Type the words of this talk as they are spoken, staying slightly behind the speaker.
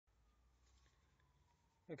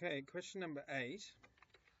Okay, question number 8.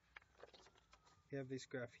 We have this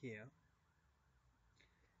graph here.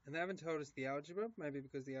 And they haven't told us the algebra, maybe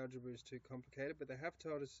because the algebra is too complicated, but they have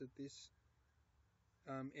told us that this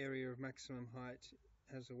area of maximum height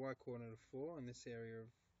has a y-coordinate of 4, and this area of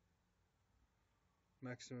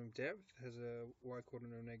maximum depth has a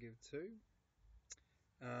y-coordinate of -2.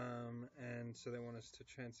 And so they want us to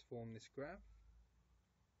transform this graph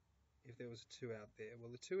if there was a 2 out there.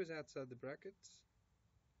 Well, the 2 is outside the brackets.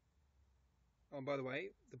 Oh, by the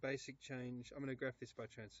way, the basic change, I'm going to graph this by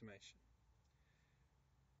transformation.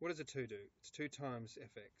 What does a 2 do? It's 2 times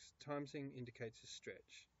fx. Timesing indicates a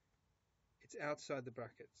stretch. It's outside the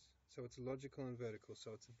brackets, so it's logical and vertical,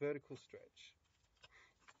 so it's a vertical stretch.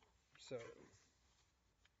 So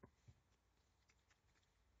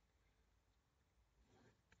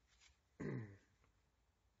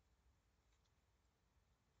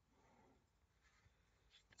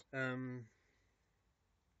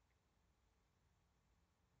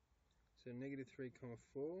so -3,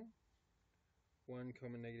 4, 1,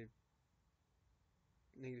 -2,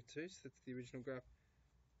 so that's the original graph.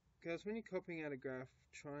 Guys, when you're copying out a graph,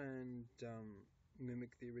 try and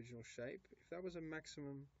mimic the original shape. If that was a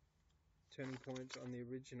maximum turning point on the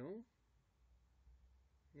original,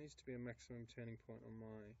 it needs to be a maximum turning point on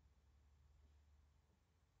my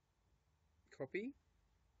copy.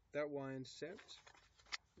 That y-intercept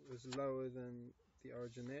was lower than the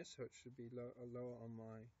origin there, so it should be lower on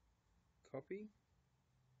my copy.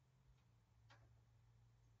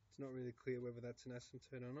 It's not really clear whether that's an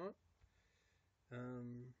asymptote or not.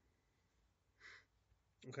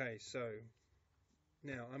 Okay, so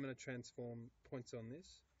now I'm going to transform points on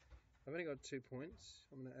this. I've only got 2 points.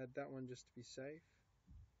 I'm going to add that one just to be safe.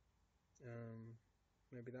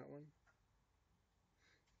 Maybe that one.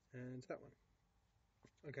 And that one.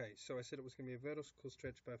 Okay, so I said it was going to be a vertical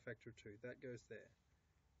stretch by a factor of 2. That goes there.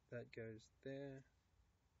 That goes there.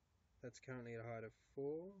 That's currently at a height of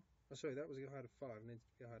 4. Oh, sorry, that was a height of 5. It needs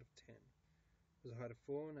to be a height of 10. It was a height of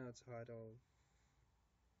 4. Now it's a height of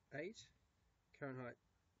 8.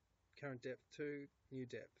 Current depth 2. New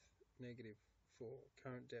depth -4.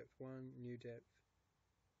 Current depth 1. New depth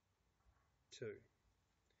 2.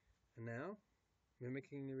 And now,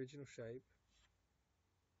 mimicking the original shape,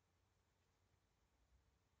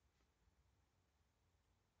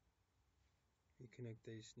 you connect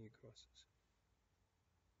these new crosses.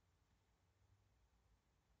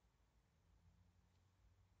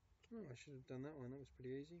 Oh, I should have done that one. That was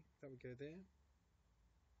pretty easy. That would go there.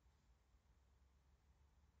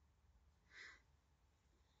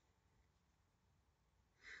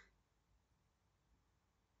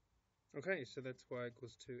 Okay, so that's y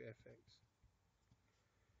equals 2fx.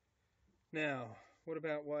 Now, what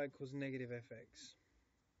about y equals -fx?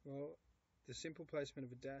 Well, the simple placement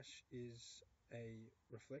of a dash is a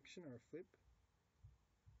reflection or a flip.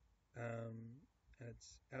 And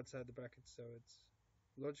it's outside the brackets, so it's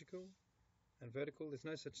logical and vertical. There's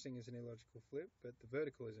no such thing as an illogical flip, but the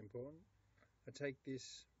vertical is important. I take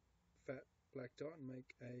this fat black dot and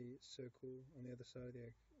make a circle on the other side of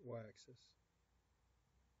the y-axis.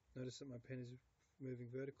 Notice that my pen is moving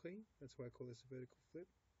vertically. That's why I call this a vertical flip.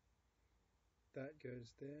 That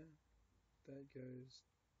goes there. That goes...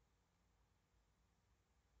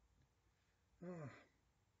 Oh,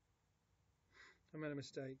 I made a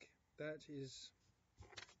mistake. That is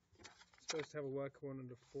supposed to have a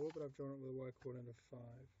y-coordinate of 4, but I've drawn it with a y-coordinate of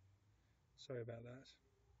 5. Sorry about that.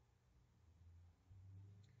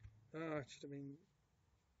 Ah, it should have been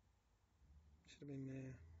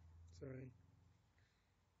there. Sorry.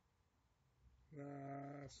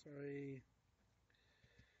 Sorry.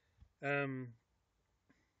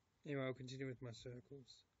 Anyway, I'll continue with my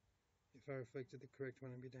circles. If I reflected the correct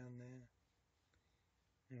one, it'd be down there.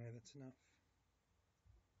 Anyway, that's enough.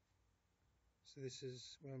 So this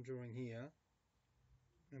is what I'm drawing here.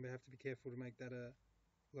 Remember, I have to be careful to make that a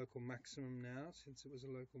local maximum now, since it was a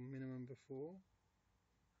local minimum before.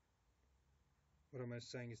 What I'm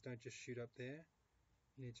saying is don't just shoot up there.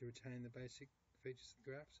 You need to retain the basic features of the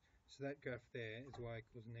graphs. So that graph there is y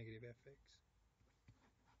equals -fx.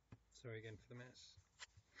 Sorry again for the mess.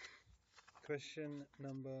 Question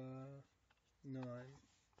number 9.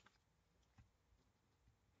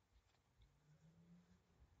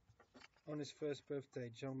 On his first birthday,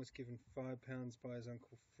 John was given £5 by his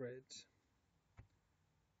Uncle Fred.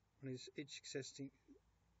 On his each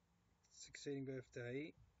succeeding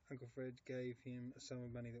birthday, Uncle Fred gave him a sum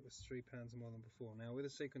of money that was £3 more than before. Now, with a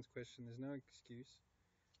sequence question, there's no excuse.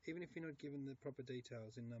 Even if you're not given the proper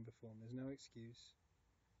details in number form, there's no excuse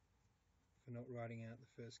for not writing out the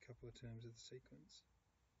first couple of terms of the sequence.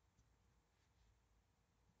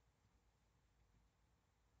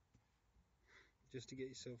 just to get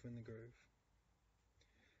yourself in the groove.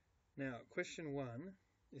 Now, question 1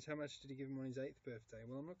 is how much did he give him on his 8th birthday?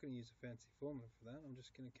 Well, I'm not going to use a fancy formula for that. I'm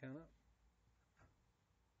just going to count up.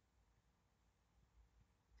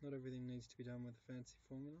 Not everything needs to be done with a fancy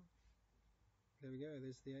formula. There we go,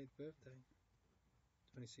 there's the 8th birthday.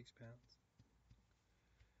 £26.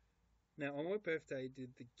 Now, on what birthday did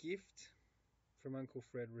the gift from Uncle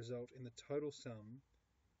Fred result in the total sum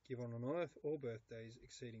given on all birthdays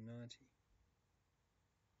exceeding 90?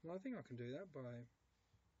 Well, I think I can do that by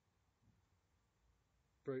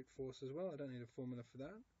brute force as well. I don't need a formula for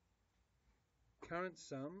that. Current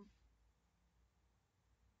sum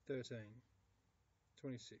 13,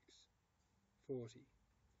 26, 40,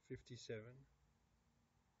 57,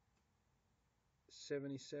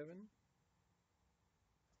 77,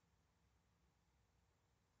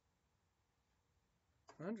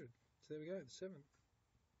 100. So there we go, the 7th.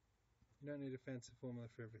 You don't need a fancy formula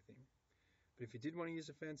for everything. But if you did want to use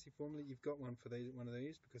a fancy formula, you've got one for one of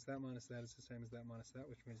these, because that minus that is the same as that minus that,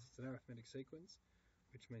 which means it's an arithmetic sequence,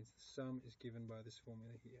 which means the sum is given by this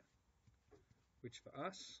formula here, which for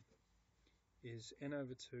us is n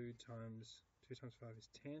over 2 times 2 times 5 is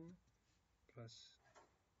 10, plus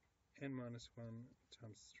n minus 1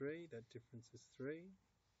 times 3, that difference is 3,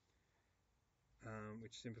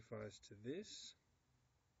 which simplifies to this.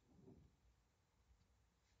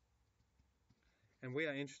 And we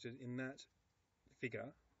are interested in that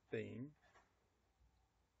figure being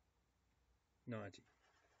 90.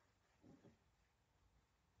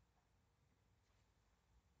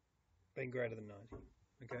 Being greater than 90,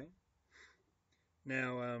 okay?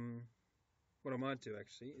 Now, what I might do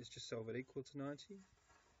actually is just solve it equal to 90.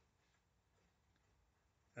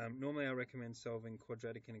 Normally I recommend solving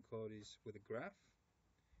quadratic inequalities with a graph,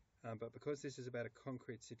 but because this is about a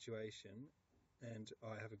concrete situation and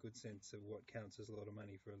I have a good sense of what counts as a lot of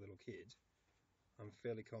money for a little kid, I'm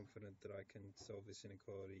fairly confident that I can solve this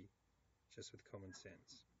inequality just with common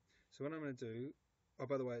sense. So what I'm going to do, oh,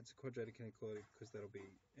 by the way, it's a quadratic inequality because that'll be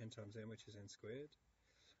n times n, which is n squared.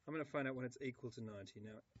 I'm going to find out when it's equal to 90.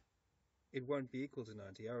 Now, it won't be equal to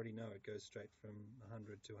 90. I already know it goes straight from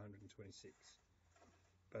 100 to 126.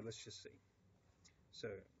 But let's just see. So,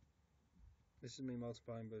 this is me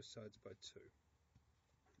multiplying both sides by 2.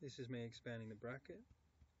 This is me expanding the bracket.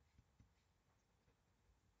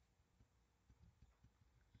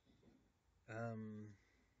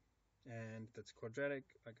 And that's quadratic.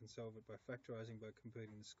 I can solve it by factorizing, by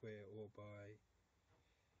computing the square, or by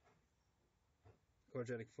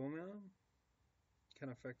quadratic formula. Can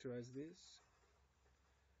I factorize this?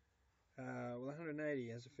 Well, 180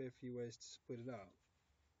 has a fair few ways to split it up.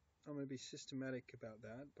 I'm going to be systematic about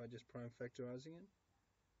that by just prime factorizing it.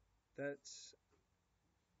 That's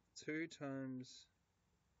 2 times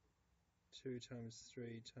 2 times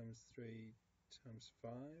 3 times 3 times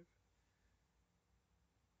 5.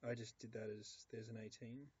 I just did that as there's an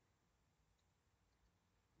 18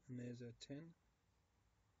 and there's a 10.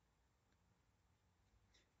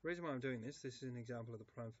 The reason why I'm doing this is an example of the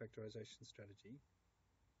prime factorization strategy,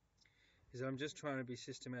 is I'm just trying to be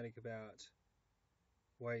systematic about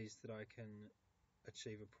ways that I can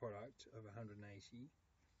achieve a product of 180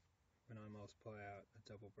 when I multiply out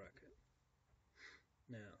a double bracket.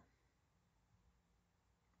 Now,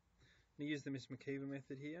 I'm going to use the Miss McKeever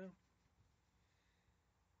method here.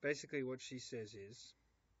 Basically what she says is,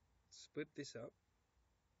 split this up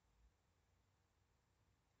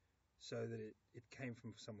so that it came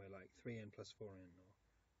from somewhere like 3n plus 4n,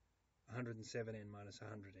 or 107n minus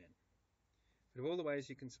 100n. But of all the ways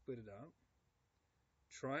you can split it up,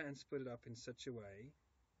 try and split it up in such a way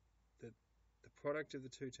that the product of the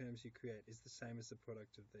two terms you create is the same as the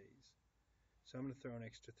product of these. So I'm going to throw an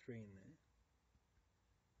extra 3 in there,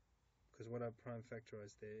 because what I've prime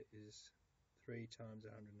factorized there is 3 times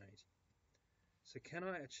 180. So can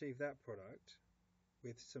I achieve that product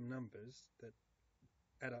with some numbers that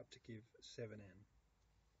add up to give 7n?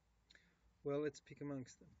 Well, let's pick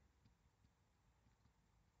amongst them.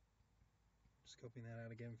 Just copying that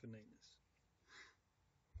out again for neatness.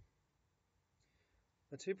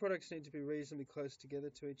 The two products need to be reasonably close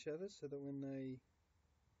together to each other so that when they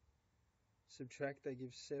subtract they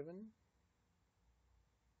give 7.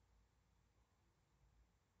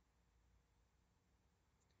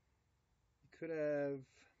 You could have,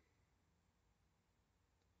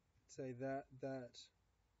 say, that,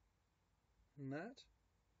 and that.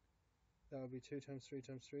 That would be 2 times 3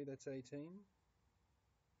 times 3, that's 18.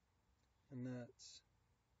 And that's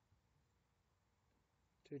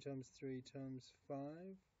 2 times 3 times 5,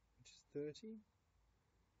 which is 30.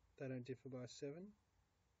 They don't differ by 7.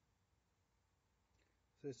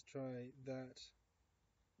 So let's try that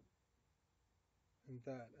and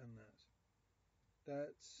that and that.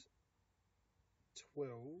 That's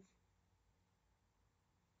 12,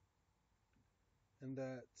 and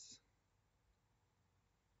that's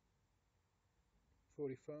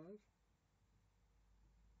 45.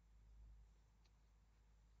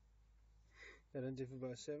 That don't differ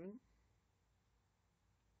by 7.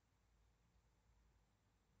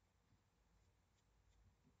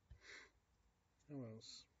 How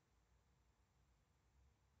else?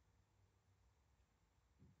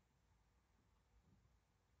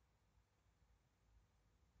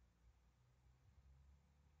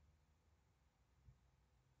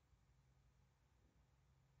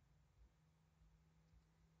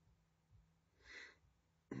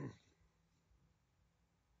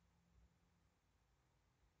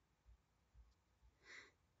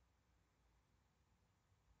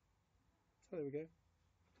 So there we go.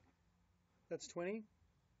 That's 20.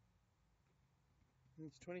 And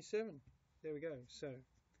it's 27. There we go. So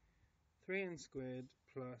 3n squared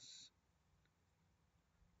plus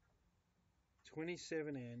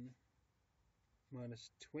 27n minus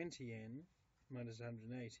 20n minus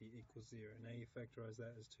 180 equals 0. Now you factorise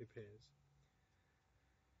that as two pairs.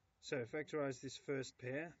 So factorise this first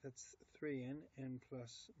pair, that's 3n, n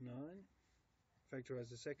plus 9. Factorise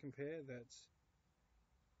the second pair, that's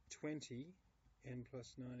 20, n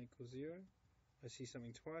plus 9 equals 0. I see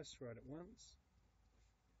something twice, write it once.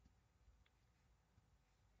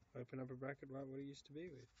 Open up a bracket, write what it used to be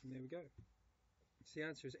with, and there we go. So the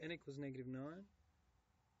answer is n equals negative 9,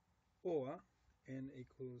 or n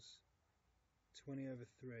equals 20 over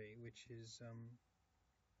 3, which is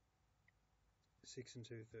 6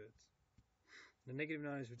 2/3. The negative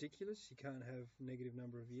 9 is ridiculous. You can't have negative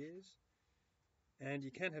number of years. And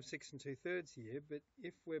you can have 6 2/3 year, but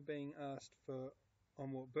if we're being asked for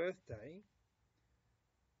on what birthday,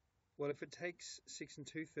 well, if it takes 6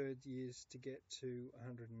 2/3 years to get to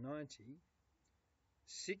 190,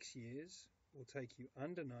 6 years will take you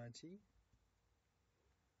under 90,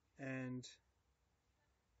 and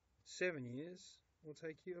 7 years will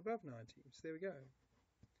take you above 90. So there we go.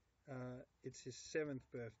 It's his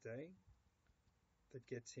 7th birthday that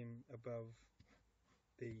gets him above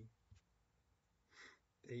the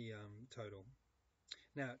total.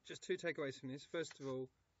 Now, just two takeaways from this. First of all,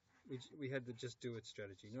 we had the just do it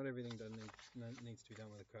strategy. Not everything needs to be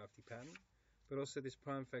done with a crafty pattern, but also this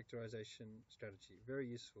prime factorization strategy. Very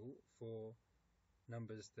useful for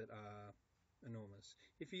numbers that are enormous.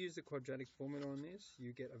 If you use the quadratic formula on this,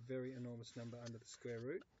 you get a very enormous number under the square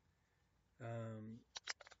root.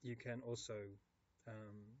 You can also,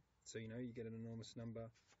 so you get an enormous number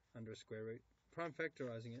under a square root. Prime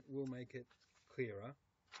factorizing it will make it clearer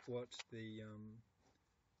what the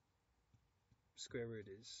square root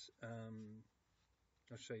is.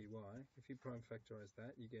 I'll show you why. If you prime factorize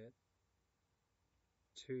that, you get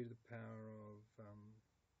 2 to the power of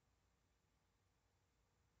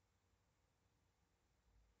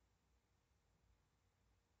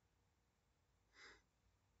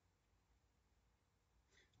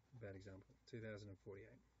bad example, 2048.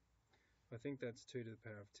 I think that's 2 to the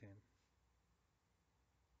power of 10.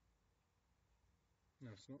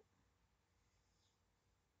 No, it's not.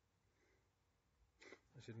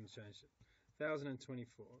 I shouldn't have changed it.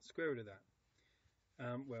 1024, square root of that.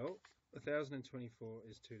 Well, 1024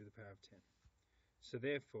 is 2 to the power of 10. So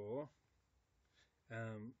therefore,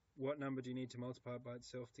 what number do you need to multiply by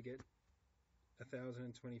itself to get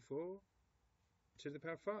 1024? 2 to the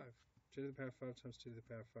power of 5. 2 to the power of 5 times 2 to the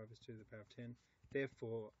power of 5 is 2 to the power of 10.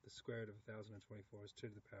 Therefore, the square root of 1024 is 2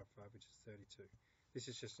 to the power of 5, which is 32. This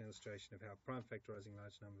is just an illustration of how prime factorizing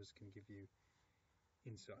large numbers can give you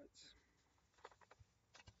insights.